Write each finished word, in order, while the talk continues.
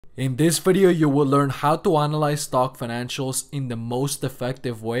In this video, you will learn how to analyze stock financials in the most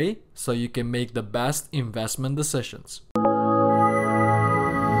effective way so you can make the best investment decisions.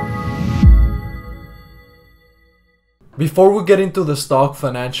 Before we get into the stock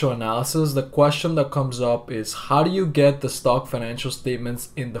financial analysis, the question that comes up is how do you get the stock financial statements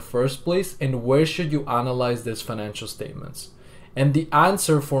in the first place, and where should you analyze these financial statements? And the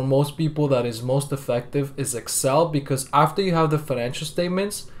answer for most people that is most effective is Excel, because after you have the financial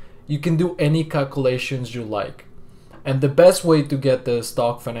statements, you can do any calculations you like. And the best way to get the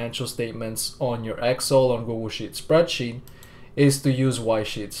stock financial statements on your Excel, on Google Sheets spreadsheet, is to use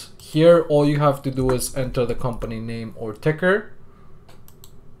Y-Sheets. Here, all you have to do is enter the company name or ticker.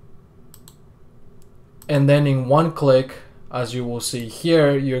 And then in one click, as you will see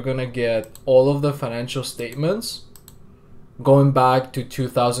here, you're gonna get all of the financial statements going back to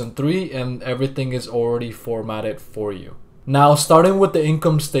 2003, and everything is already formatted for you. Now, starting with the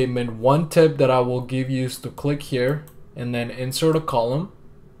income statement, one tip that I will give you is to click here and then insert a column.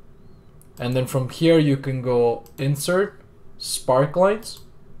 And then from here, you can go insert spark lines,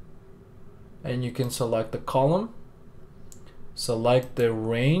 and you can select the column, select the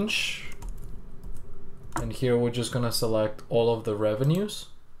range, and here we're just gonna select all of the revenues.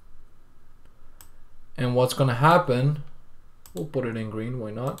 And what's gonna happen, we'll put it in green,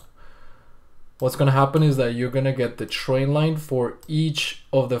 why not? What's going to happen is that you're going to get the trend line for each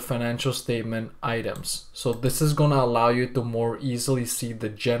of the financial statement items. So this is going to allow you to more easily see the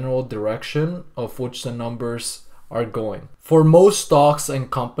general direction of which the numbers are going. For most stocks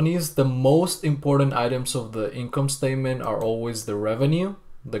and companies, the most important items of the income statement are always the revenue,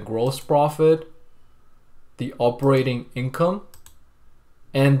 the gross profit, the operating income,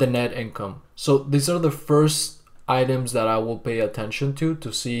 and the net income. So these are the first items that I will pay attention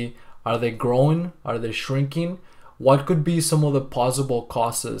to see, are they growing? Are they shrinking? What could be some of the possible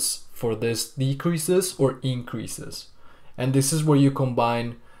causes for this decreases or increases? And this is where you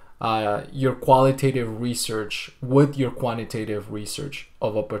combine your qualitative research with your quantitative research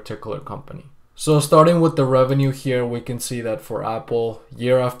of a particular company. So starting with the revenue here, we can see that for Apple,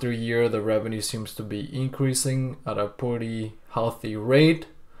 year after year, the revenue seems to be increasing at a pretty healthy rate.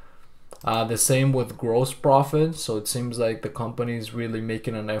 The same with gross profit. So it seems like the company is really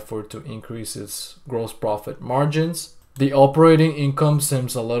making an effort to increase its gross profit margins. The operating income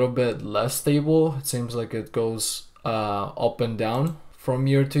seems a little bit less stable. It seems like it goes up and down from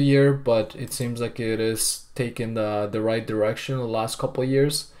year to year, but it seems like it is taking the right direction the last couple of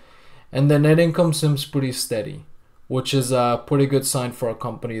years. And the net income seems pretty steady, which is a pretty good sign for a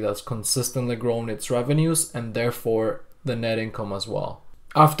company that's consistently growing its revenues and therefore the net income as well.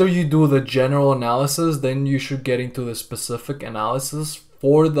 After you do the general analysis, then you should get into the specific analysis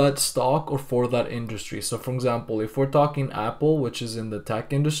for that stock or for that industry. So for example, if we're talking Apple, which is in the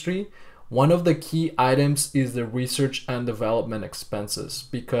tech industry, one of the key items is the research and development expenses,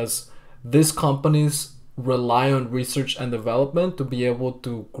 because these companies rely on research and development to be able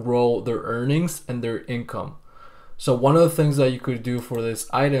to grow their earnings and their income. So one of the things that you could do for these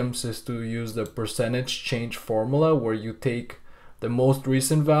items is to use the percentage change formula, where you take the most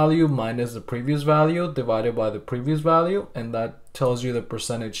recent value minus the previous value divided by the previous value, and that tells you the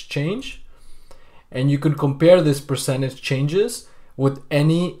percentage change. And you can compare this percentage changes with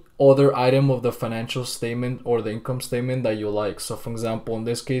any other item of the financial statement or the income statement that you like. So for example, in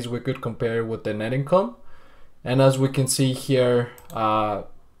this case, we could compare it with the net income. And as we can see here, the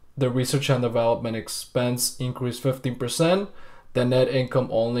research and development expense increased 15%. The net income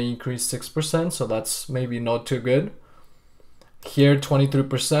only increased 6%. So that's maybe not too good. Here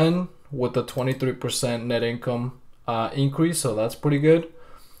 23% with a 23% net income increase, so that's pretty good.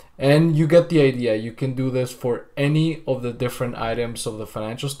 And you get the idea. You can do this for any of the different items of the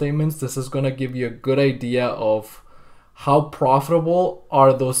financial statements. This is going to give you a good idea of how profitable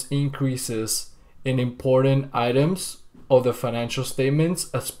are those increases in important items of the financial statements,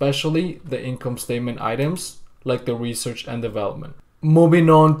 especially the income statement items like the research and development. Moving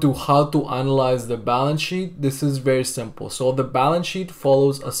on to how to analyze the balance sheet, this is very simple. So the balance sheet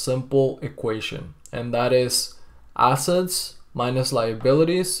follows a simple equation, and that is assets minus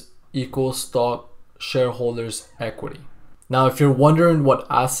liabilities equals stock shareholders' equity. Now, if you're wondering what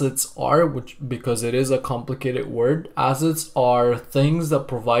assets are, because it is a complicated word, assets are things that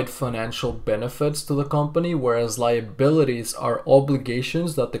provide financial benefits to the company, whereas liabilities are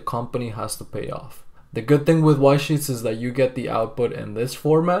obligations that the company has to pay off. The good thing with Y-Sheets is that you get the output in this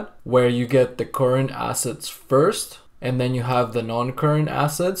format, where you get the current assets first, and then you have the non-current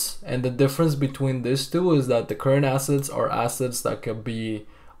assets. And the difference between these two is that the current assets are assets that can be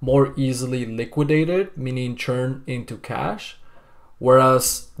more easily liquidated, meaning turned into cash,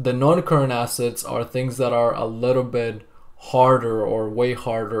 Whereas the non-current assets are things that are a little bit harder, or way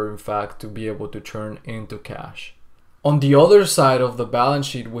harder in fact, to be able to turn into cash. On the other side of the balance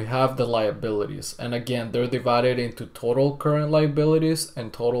sheet, we have the liabilities. And again, they're divided into total current liabilities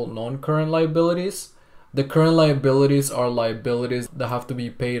and total non-current liabilities. The current liabilities are liabilities that have to be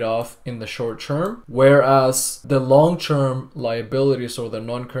paid off in the short term, whereas the long-term liabilities, or the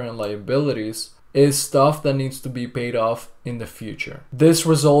non-current liabilities, is stuff that needs to be paid off in the future. This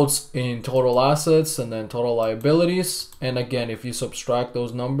results in total assets and then total liabilities. And again, if you subtract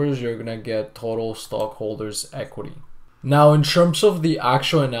those numbers, you're gonna get total stockholders' equity. Now, in terms of the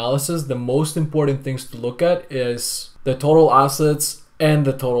actual analysis, the most important things to look at is the total assets and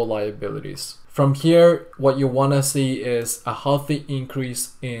the total liabilities. From here, what you want to see is a healthy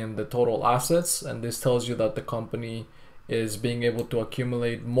increase in the total assets, and this tells you that the company is being able to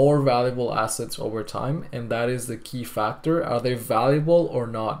accumulate more valuable assets over time, and that is the key factor. Are they valuable or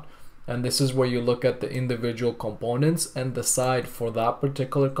not? And this is where you look at the individual components and decide for that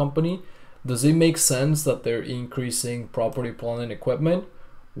particular company, does it make sense that they're increasing property, plant, and equipment?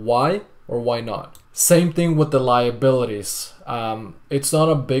 Why or why not? Same thing with the liabilities. It's not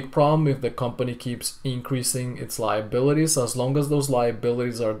a big problem if the company keeps increasing its liabilities, as long as those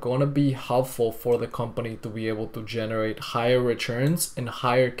liabilities are going to be helpful for the company to be able to generate higher returns and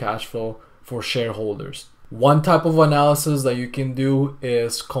higher cash flow for shareholders. One type of analysis that you can do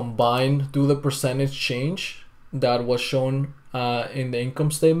is do the percentage change that was shown in the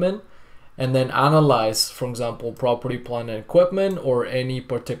income statement, and then analyze, for example, property, plant, and equipment, or any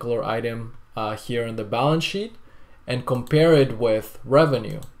particular item here in the balance sheet, and compare it with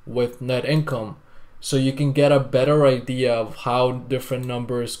revenue, with net income, so you can get a better idea of how different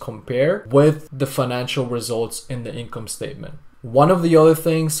numbers compare with the financial results in the income statement. One of the other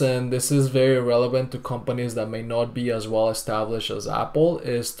things, and this is very relevant to companies that may not be as well established as Apple,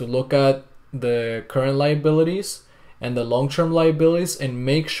 is to look at the current liabilities and the long-term liabilities and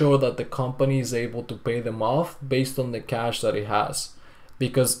make sure that the company is able to pay them off based on the cash that it has.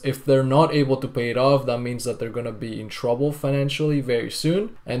 Because if they're not able to pay it off, that means that they're going to be in trouble financially very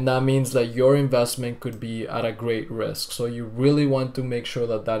soon, and that means that your investment could be at a great risk. So you really want to make sure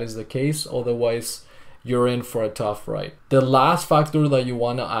that that is the case, otherwise you're in for a tough ride. The last factor that you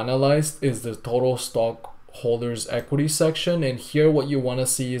want to analyze is the total stockholders equity section, and here what you want to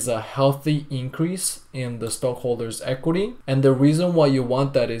see is a healthy increase in the stockholders equity. And the reason why you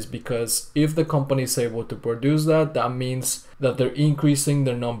want that is because if the company is able to produce that, that means that they're increasing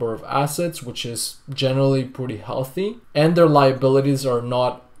their number of assets, which is generally pretty healthy, and their liabilities are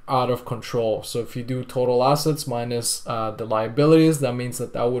not out of control. So if you do total assets minus the liabilities, that means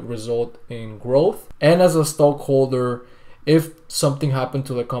that that would result in growth. And as a stockholder, if something happened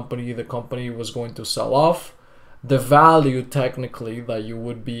to the company was going to sell off, the value technically that you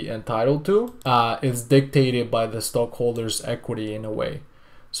would be entitled to is dictated by the stockholders' equity in a way.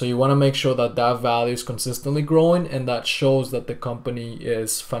 So you want to make sure that that value is consistently growing, and that shows that the company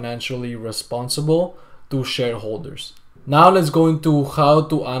is financially responsible to shareholders. Now let's go into how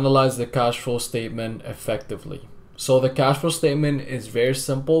to analyze the cash flow statement effectively. So the cash flow statement is very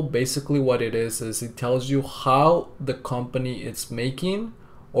simple. Basically what it is it tells you how the company is making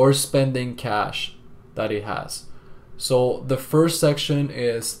or spending cash that it has. So the first section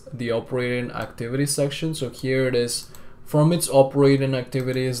is the operating activity section. So here it is from its operating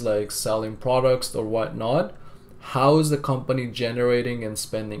activities like selling products or whatnot. How is the company generating and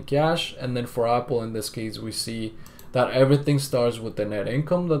spending cash? And then for Apple in this case, we see that everything starts with the net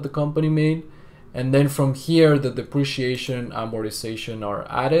income that the company made. And then from here, the depreciation and amortization are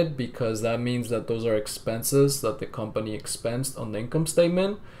added, because that means that those are expenses that the company expensed on the income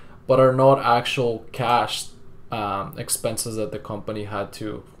statement, but are not actual cash expenses that the company had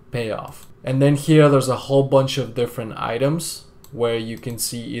to pay off. And then here, there's a whole bunch of different items where you can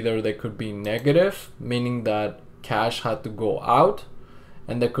see either they could be negative, meaning that cash had to go out,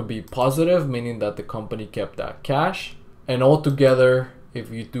 and they could be positive, meaning that the company kept that cash. And altogether, if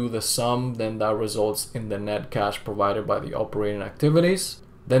you do the sum, then that results in the net cash provided by the operating activities.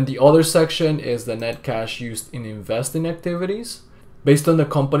 Then the other section is the net cash used in investing activities. Based on the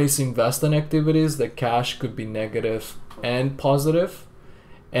company's investing activities, the cash could be negative and positive.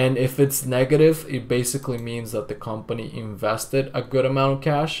 And if it's negative, it basically means that the company invested a good amount of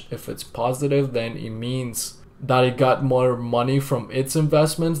cash. If it's positive, then it means that it got more money from its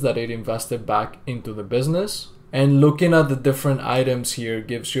investments that it invested back into the business. And looking at the different items here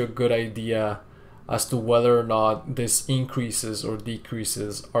gives you a good idea as to whether or not this increases or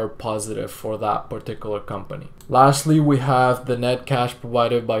decreases are positive for that particular company. Lastly, we have the net cash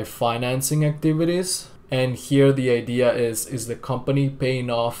provided by financing activities. And here the idea is the company paying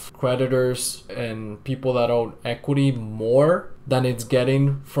off creditors and people that own equity more than it's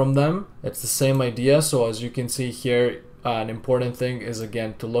getting from them? It's the same idea. So as you can see here, an important thing is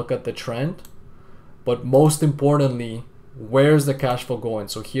again to look at the trend, but most importantly, where's the cash flow going?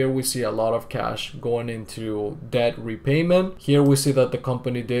 So here we see a lot of cash going into debt repayment. Here we see that the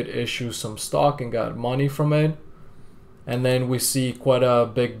company did issue some stock and got money from it. And then we see quite a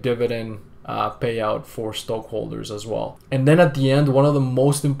big dividend payout for stockholders as well. And then at the end, one of the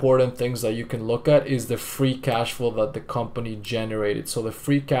most important things that you can look at is the free cash flow that the company generated. So the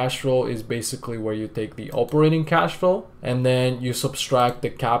free cash flow is basically where you take the operating cash flow and then you subtract the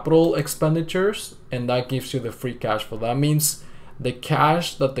capital expenditures, and that gives you the free cash flow. That means the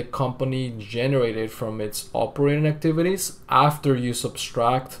cash that the company generated from its operating activities after you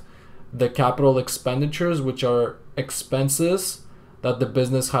subtract the capital expenditures, which are expenses that the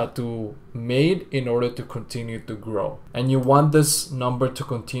business had to made in order to continue to grow. And you want this number to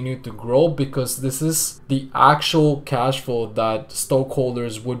continue to grow because this is the actual cash flow that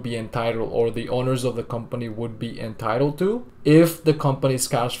stockholders would be entitled, or the owners of the company would be entitled to, if the company's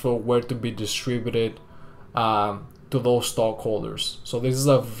cash flow were to be distributed to those stockholders. So this is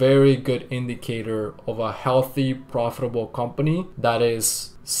a very good indicator of a healthy, profitable company that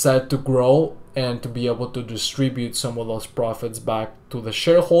is set to grow and to be able to distribute some of those profits back to the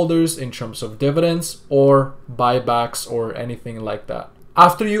shareholders in terms of dividends or buybacks or anything like that.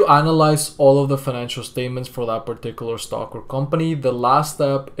 After you analyze all of the financial statements for that particular stock or company, the last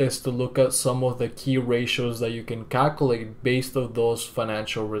step is to look at some of the key ratios that you can calculate based on those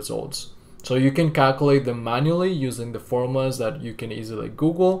financial results. So you can calculate them manually using the formulas that you can easily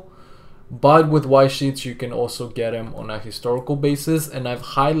Google. But with Y-sheets, you can also get them on a historical basis. And I've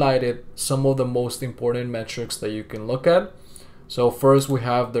highlighted some of the most important metrics that you can look at. So first we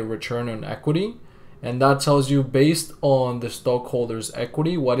have the return on equity. And that tells you, based on the stockholders'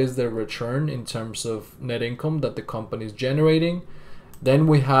 equity, what is the return in terms of net income that the company is generating. Then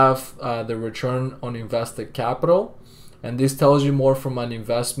we have the return on invested capital. And this tells you more from an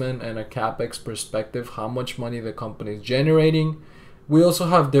investment and a CapEx perspective, how much money the company is generating. We also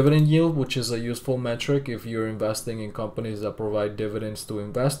have dividend yield, which is a useful metric if you're investing in companies that provide dividends to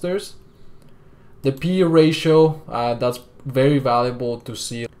investors. The PE ratio, that's very valuable to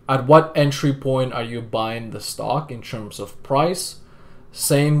see at what entry point are you buying the stock in terms of price.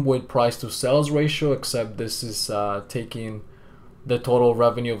 Same with price to sales ratio, except this is taking the total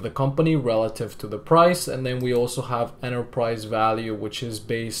revenue of the company relative to the price. And then we also have enterprise value, which is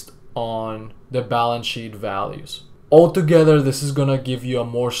based on the balance sheet values. Altogether, this is going to give you a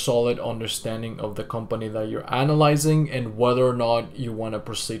more solid understanding of the company that you're analyzing and whether or not you want to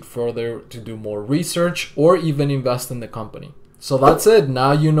proceed further to do more research or even invest in the company. So that's it.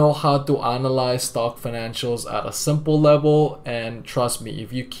 Now you know how to analyze stock financials at a simple level, and trust me,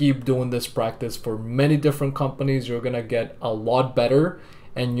 if you keep doing this practice for many different companies, you're going to get a lot better,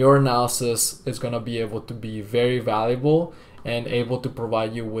 and your analysis is going to be able to be very valuable and able to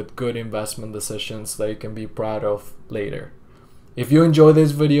provide you with good investment decisions that you can be proud of later. If you enjoyed this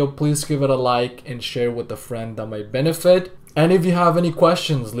video, please give it a like and share with a friend that might benefit. And if you have any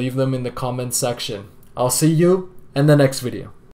questions, leave them in the comment section. I'll see you in the next video.